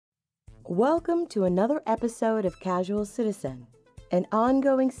Welcome to another episode of Casual Citizen, an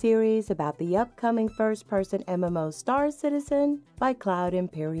ongoing series about the upcoming first-person MMO Star Citizen by Cloud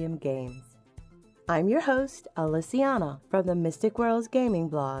Imperium Games. I'm your host, Alyciana, from the Mystic Worlds Gaming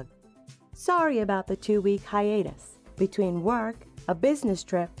blog. Sorry about the 2-week hiatus. Between work, a business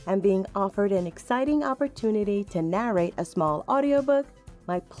trip, and being offered an exciting opportunity to narrate a small audiobook,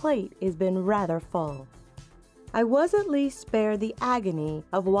 my plate has been rather full. I was at least spared the agony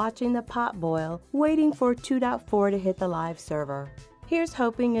of watching the pot boil, waiting for 2.4 to hit the live server. Here's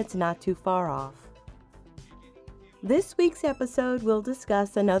hoping it's not too far off. This week's episode will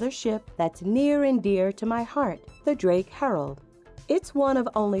discuss another ship that's near and dear to my heart, the Drake Herald. It's one of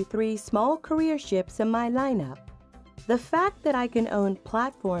only 3 small career ships in my lineup. The fact that I can own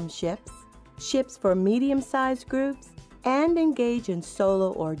platform ships, ships for medium-sized groups, and engage in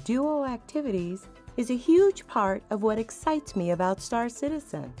solo or duo activities is a huge part of what excites me about Star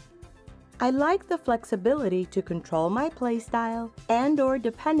Citizen. I like the flexibility to control my playstyle and/or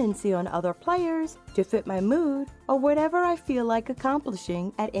dependency on other players to fit my mood or whatever I feel like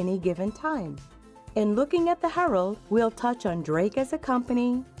accomplishing at any given time. In looking at the Herald, we'll touch on Drake as a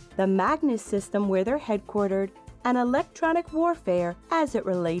company, the Magnus system where they're headquartered, and electronic warfare as it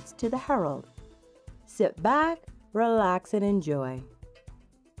relates to the Herald. Sit back, relax, and enjoy.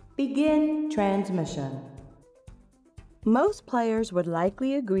 Begin transmission. Most players would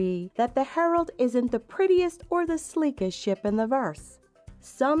likely agree that the Herald isn't the prettiest or the sleekest ship in the verse.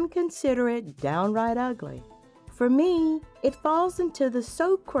 Some consider it downright ugly. For me, it falls into the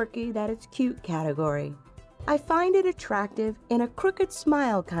so quirky that it's cute category. I find it attractive in a crooked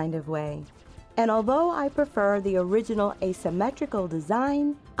smile kind of way. And although I prefer the original asymmetrical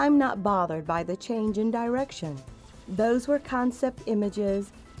design, I'm not bothered by the change in direction. Those were concept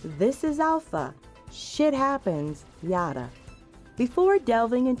images. This is alpha. Shit happens, yada. Before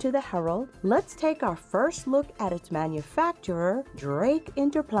delving into the Herald, let's take our first look at its manufacturer, Drake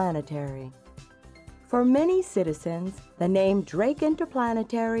Interplanetary. For many citizens, the name Drake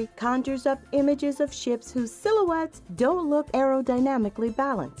Interplanetary conjures up images of ships whose silhouettes don't look aerodynamically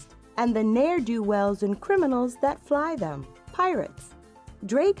balanced, and the ne'er-do-wells and criminals that fly them, pirates.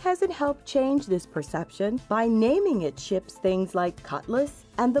 Drake hasn't helped change this perception by naming its ships things like Cutlass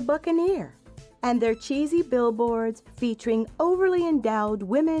and the Buccaneer, and their cheesy billboards featuring overly endowed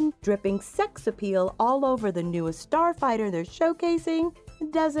women dripping sex appeal all over the newest starfighter they're showcasing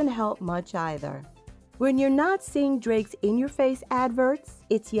doesn't help much either. When you're not seeing Drake's in-your-face adverts,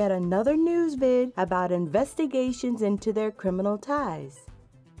 it's yet another news vid about investigations into their criminal ties.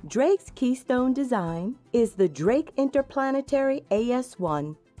 Drake's keystone design is the Drake Interplanetary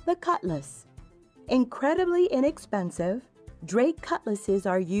AS-1, the Cutlass. Incredibly inexpensive, Drake Cutlasses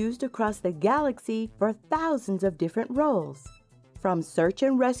are used across the galaxy for thousands of different roles, from search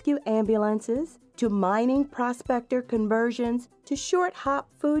and rescue ambulances to mining prospector conversions to short-hop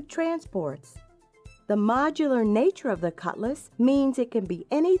food transports. The modular nature of the Cutlass means it can be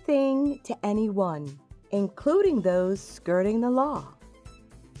anything to anyone, including those skirting the law.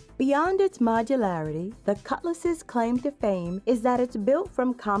 Beyond its modularity, the Cutlass's claim to fame is that it's built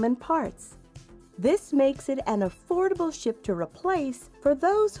from common parts. This makes it an affordable ship to replace for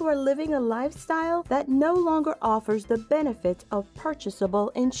those who are living a lifestyle that no longer offers the benefits of purchasable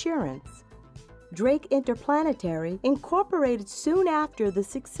insurance. Drake Interplanetary incorporated soon after the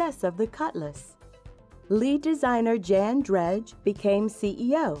success of the Cutlass. Lead designer Jan Dredge became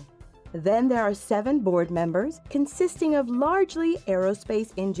CEO. Then there are 7 board members consisting of largely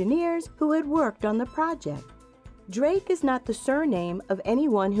aerospace engineers who had worked on the project. Drake is not the surname of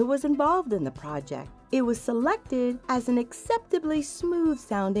anyone who was involved in the project. It was selected as an acceptably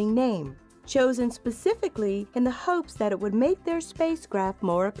smooth-sounding name, chosen specifically in the hopes that it would make their spacecraft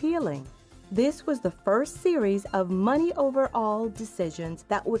more appealing. This was the first series of money-over-all decisions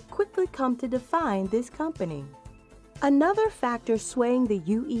that would quickly come to define this company. Another factor swaying the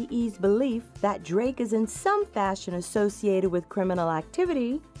UEE's belief that Drake is in some fashion associated with criminal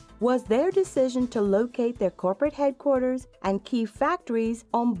activity was their decision to locate their corporate headquarters and key factories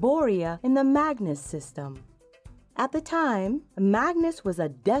on Borea in the Magnus system. At the time, Magnus was a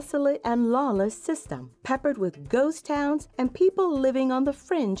desolate and lawless system, peppered with ghost towns and people living on the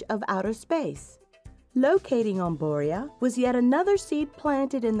fringe of outer space. Locating on Borea was yet another seed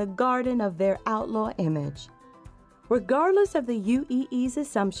planted in the garden of their outlaw image. Regardless of the UEE's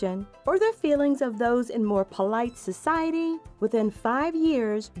assumption or the feelings of those in more polite society, within 5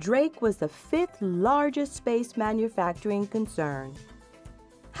 years, Drake was the 5th largest space manufacturing concern.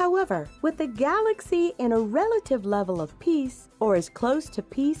 However, with the galaxy in a relative level of peace, or as close to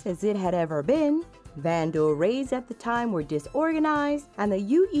peace as it had ever been, Vandal raids at the time were disorganized, and the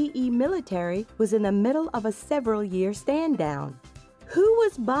UEE military was in the middle of a several-year stand-down. Who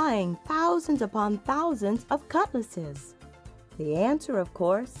was buying thousands upon thousands of cutlasses? The answer, of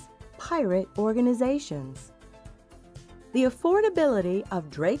course, pirate organizations. The affordability of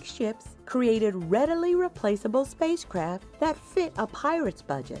Drake ships created readily replaceable spacecraft that fit a pirate's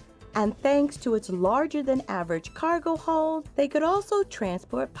budget. And thanks to its larger-than-average cargo hold, they could also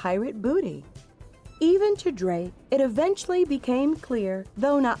transport pirate booty. Even to Drake, it eventually became clear,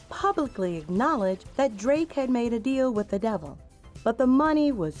 though not publicly acknowledged, that Drake had made a deal with the devil. But the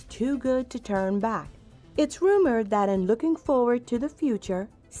money was too good to turn back. It's rumored that in looking forward to the future,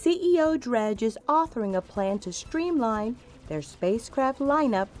 CEO Dredge is authoring a plan to streamline their spacecraft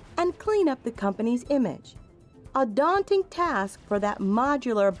lineup and clean up the company's image. A daunting task for that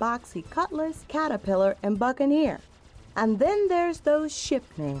modular boxy Cutlass, Caterpillar, and Buccaneer. And then there's those ship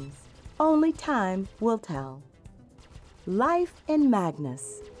names. Only time will tell. Life in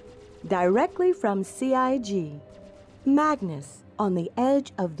Magnus. Directly from CIG. Magnus, on the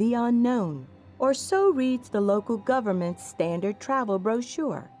edge of the unknown. Or so reads the local government's standard travel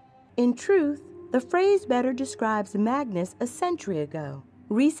brochure. In truth, the phrase better describes Magnus a century ago.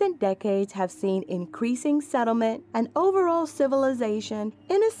 Recent decades have seen increasing settlement and overall civilization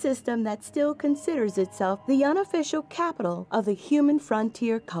in a system that still considers itself the unofficial capital of the human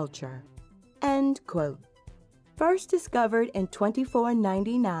frontier culture. End quote. First discovered in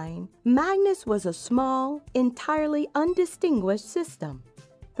 2499, Magnus was a small, entirely undistinguished system.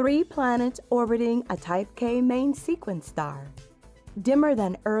 3 planets orbiting a Type K main sequence star. Dimmer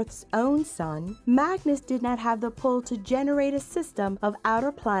than Earth's own sun, Magnus did not have the pull to generate a system of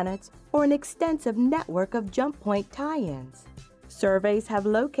outer planets or an extensive network of jump point tie-ins. Surveys have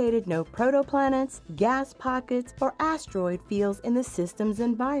located no protoplanets, gas pockets, or asteroid fields in the system's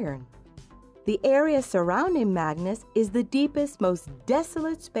environment. The area surrounding Magnus is the deepest, most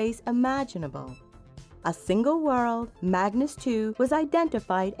desolate space imaginable. A single world, Magnus II, was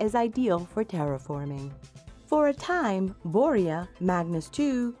identified as ideal for terraforming. For a time, Borea, Magnus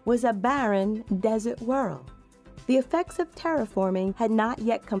II, was a barren, desert world. The effects of terraforming had not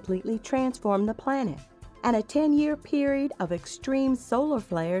yet completely transformed the planet, and a 10-year period of extreme solar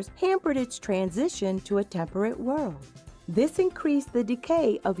flares hampered its transition to a temperate world. This increased the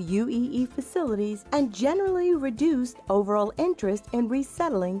decay of UEE facilities and generally reduced overall interest in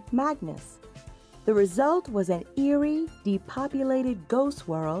resettling Magnus. The result was an eerie, depopulated ghost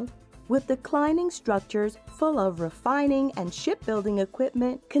world with declining structures full of refining and shipbuilding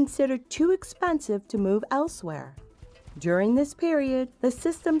equipment considered too expensive to move elsewhere. During this period, the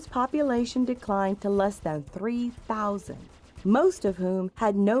system's population declined to less than 3,000, most of whom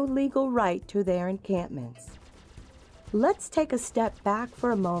had no legal right to their encampments. Let's take a step back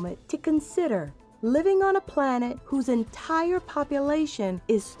for a moment to consider living on a planet whose entire population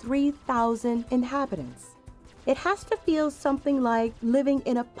is 3,000 inhabitants. It has to feel something like living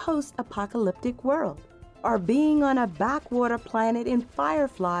in a post-apocalyptic world, or being on a backwater planet in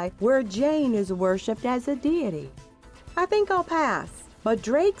Firefly where Jane is worshipped as a deity. I think I'll pass, but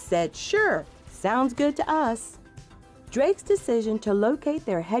Drake said, sure, sounds good to us. Drake's decision to locate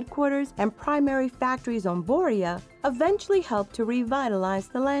their headquarters and primary factories on Borea eventually helped to revitalize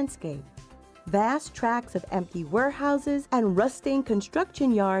the landscape. Vast tracts of empty warehouses and rusting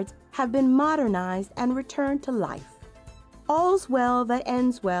construction yards have been modernized and returned to life. All's well that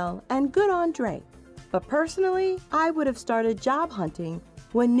ends well, and good on Drake. But personally, I would have started job hunting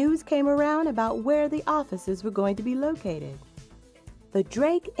when news came around about where the offices were going to be located. The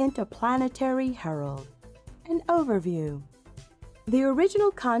Drake Interplanetary Herald. An overview. The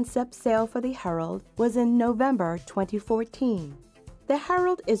original concept sale for the Herald was in November 2014. The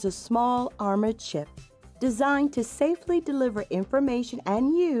Herald is a small armored ship designed to safely deliver information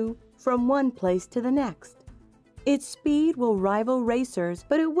and you from one place to the next. Its speed will rival racers,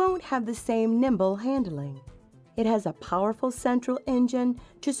 but it won't have the same nimble handling. It has a powerful central engine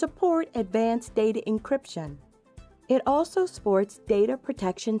to support advanced data encryption. It also sports data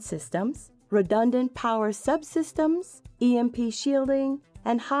protection systems, redundant power subsystems, EMP shielding,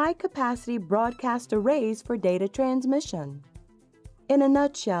 and high-capacity broadcast arrays for data transmission. In a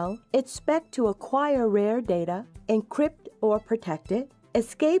nutshell, it's spec'd to acquire rare data, encrypt or protect it,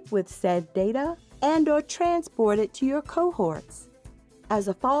 escape with said data, and/or transport it to your cohorts. As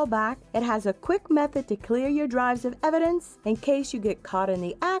a fallback, it has a quick method to clear your drives of evidence in case you get caught in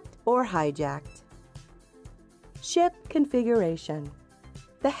the act or hijacked. Ship configuration.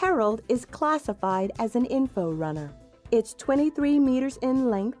 The Herald is classified as an info runner. It's 23 meters in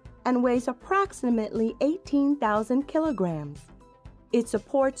length and weighs approximately 18,000 kilograms. It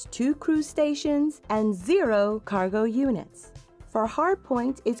supports 2 cruise stations and 0 cargo units. For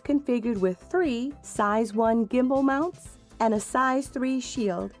hardpoint, it's configured with 3 size 1 gimbal mounts and a size 3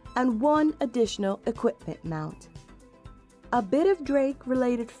 shield and 1 additional equipment mount. A bit of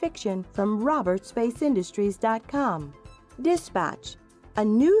Drake-related fiction from RobertSpaceIndustries.com. Dispatch, a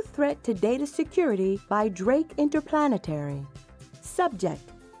new threat to data security by Drake Interplanetary. Subject,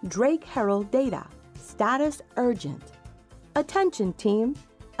 Drake Herald data. Status urgent. Attention team,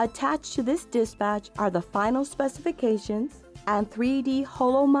 attached to this dispatch are the final specifications and 3D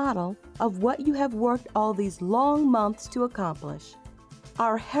holo model of what you have worked all these long months to accomplish.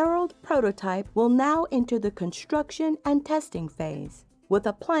 Our Herald prototype will now enter the construction and testing phase, with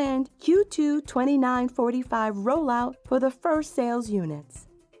a planned Q2 2945 rollout for the first sales units.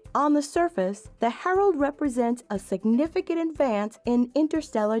 On the surface, the Herald represents a significant advance in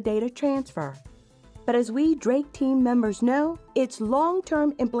interstellar data transfer. But as we Drake team members know, its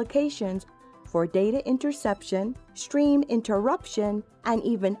long-term implications for data interception, stream interruption, and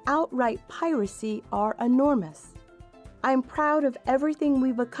even outright piracy are enormous. I'm proud of everything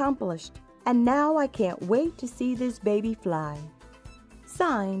we've accomplished, and now I can't wait to see this baby fly.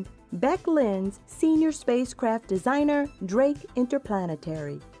 Signed, Beck Linz, Senior Spacecraft Designer, Drake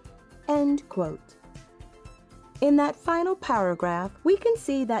Interplanetary. End quote. In that final paragraph, we can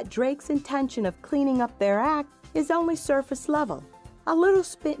see that Drake's intention of cleaning up their act is only surface level, a little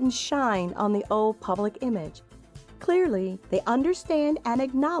spit and shine on the old public image. Clearly, they understand and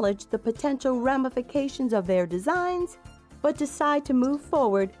acknowledge the potential ramifications of their designs, but decide to move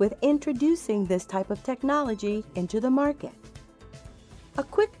forward with introducing this type of technology into the market. A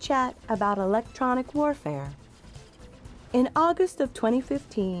quick chat about electronic warfare. In August of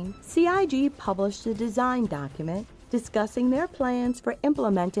 2015, CIG published a design document discussing their plans for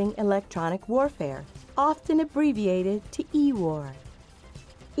implementing electronic warfare, often abbreviated to E-War.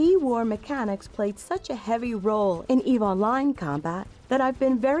 E-War mechanics played such a heavy role in EVE Online combat that I've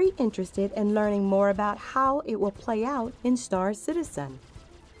been very interested in learning more about how it will play out in Star Citizen.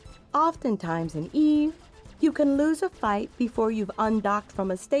 Oftentimes in EVE, you can lose a fight before you've undocked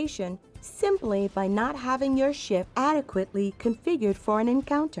from a station simply by not having your ship adequately configured for an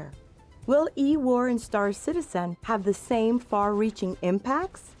encounter. Will E-War and Star Citizen have the same far-reaching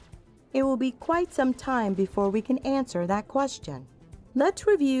impacts? It will be quite some time before we can answer that question. Let's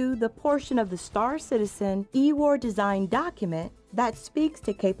review the portion of the Star Citizen E-War design document that speaks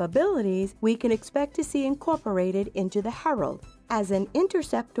to capabilities we can expect to see incorporated into the Herald as an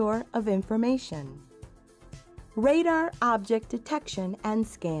interceptor of information. Radar object detection and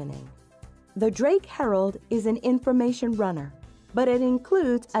scanning. The Drake Herald is an information runner, but it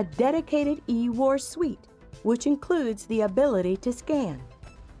includes a dedicated E-War suite, which includes the ability to scan.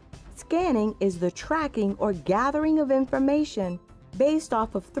 Scanning is the tracking or gathering of information based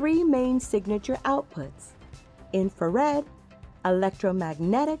off of 3 main signature outputs: infrared,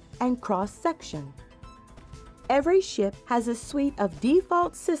 electromagnetic, and cross-section. Every ship has a suite of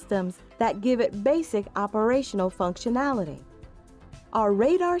default systems that give it basic operational functionality. Our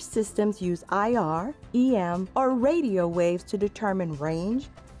radar systems use IR, EM, or radio waves to determine range,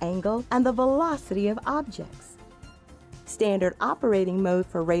 angle, and the velocity of objects. Standard operating mode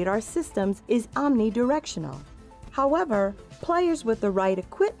for radar systems is omnidirectional. However, players with the right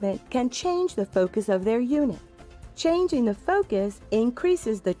equipment can change the focus of their unit. Changing the focus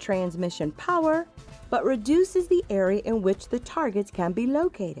increases the transmission power, but reduces the area in which the targets can be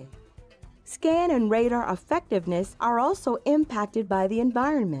located. Scan and radar effectiveness are also impacted by the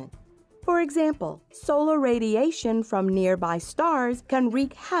environment. For example, solar radiation from nearby stars can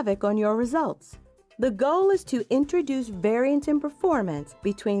wreak havoc on your results. The goal is to introduce variance in performance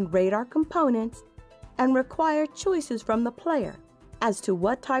between radar components and require choices from the player as to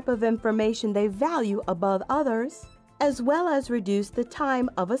what type of information they value above others, as well as reduce the time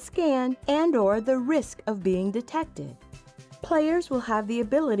of a scan and/or the risk of being detected. Players will have the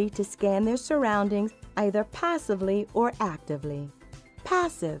ability to scan their surroundings either passively or actively.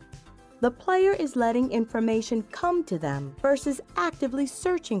 Passive. The player is letting information come to them versus actively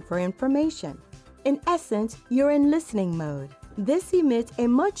searching for information. In essence, you're in listening mode. This emits a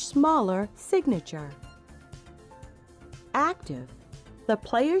much smaller signature. Active. The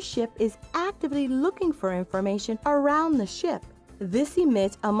player's ship is actively looking for information around the ship. This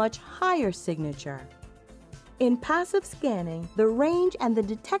emits a much higher signature. In passive scanning, the range and the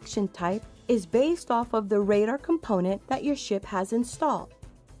detection type is based off of the radar component that your ship has installed.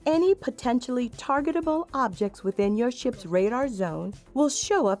 Any potentially targetable objects within your ship's radar zone will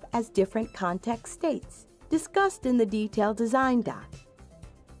show up as different context states, discussed in the detailed design doc.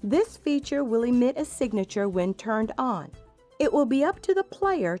 This feature will emit a signature when turned on. It will be up to the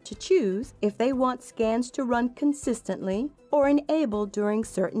player to choose if they want scans to run consistently or enabled during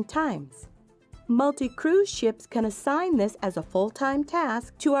certain times. Multi-cruise ships can assign this as a full-time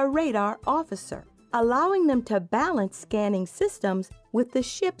task to a radar officer, allowing them to balance scanning systems with the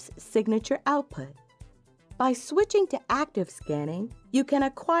ship's signature output. By switching to active scanning, you can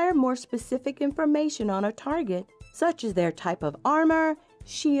acquire more specific information on a target, such as their type of armor,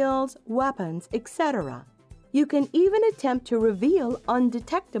 shields, weapons, etc. You can even attempt to reveal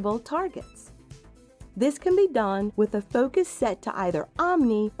undetectable targets. This can be done with a focus set to either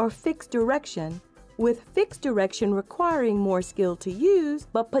omni or fixed direction, with fixed direction requiring more skill to use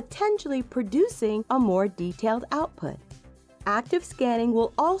but potentially producing a more detailed output. Active scanning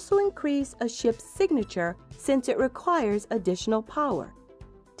will also increase a ship's signature since it requires additional power.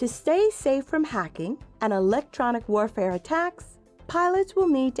 To stay safe from hacking and electronic warfare attacks, pilots will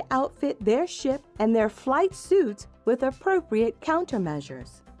need to outfit their ship and their flight suits with appropriate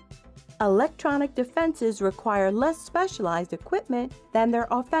countermeasures. Electronic defenses require less specialized equipment than their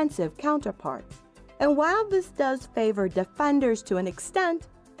offensive counterparts. And while this does favor defenders to an extent,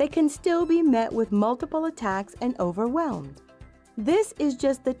 they can still be met with multiple attacks and overwhelmed. This is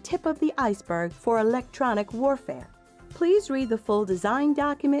just the tip of the iceberg for electronic warfare. Please read the full design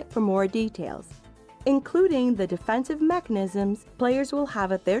document for more details, including the defensive mechanisms players will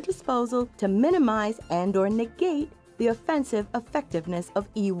have at their disposal to minimize and/or negate the offensive effectiveness of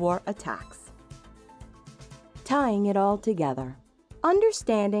e-war attacks. Tying it all together.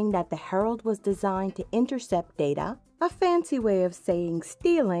 Understanding that the Herald was designed to intercept data, a fancy way of saying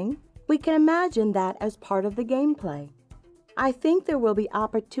stealing, we can imagine that as part of the gameplay. I think there will be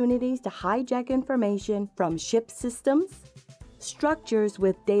opportunities to hijack information from ship systems, structures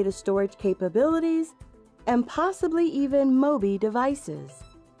with data storage capabilities, and possibly even Mobi devices.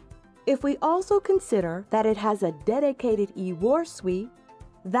 If we also consider that it has a dedicated e-war suite,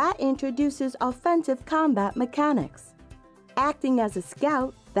 that introduces offensive combat mechanics. Acting as a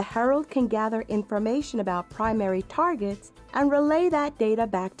scout, the Herald can gather information about primary targets and relay that data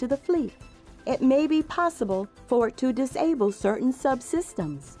back to the fleet. It may be possible for it to disable certain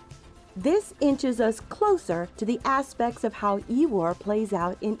subsystems. This inches us closer to the aspects of how e-war plays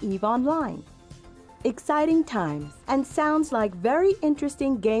out in EVE Online. Exciting times, and sounds like very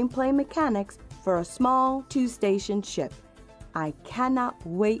interesting gameplay mechanics for a small two-station ship. I cannot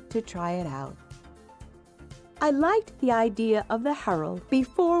wait to try it out. I liked the idea of the Herald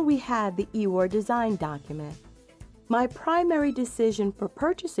before we had the e-war design document. My primary decision for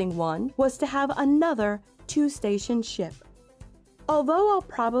purchasing one was to have another two-station ship. Although I'll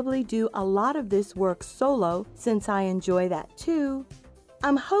probably do a lot of this work solo since I enjoy that too,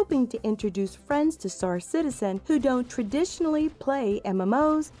 I'm hoping to introduce friends to Star Citizen who don't traditionally play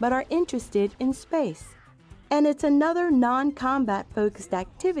MMOs but are interested in space. And it's another non-combat focused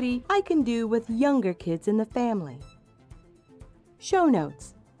activity I can do with younger kids in the family. Show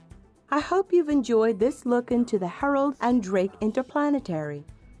notes. I hope you've enjoyed this look into the Herald and Drake Interplanetary.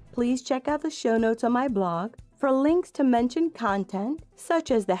 Please check out the show notes on my blog for links to mentioned content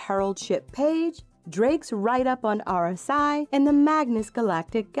such as the Herald ship page, Drake's write-up on RSI, and the Magnus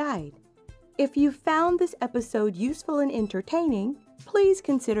Galactic Guide. If you found this episode useful and entertaining, please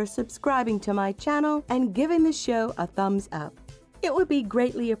consider subscribing to my channel and giving the show a thumbs up. It would be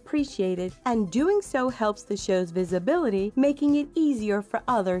greatly appreciated, and doing so helps the show's visibility, making it easier for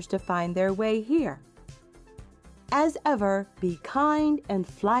others to find their way here. As ever, be kind and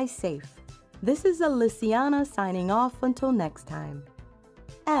fly safe. This is Alyciana signing off until next time.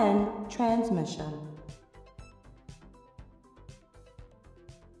 End transmission.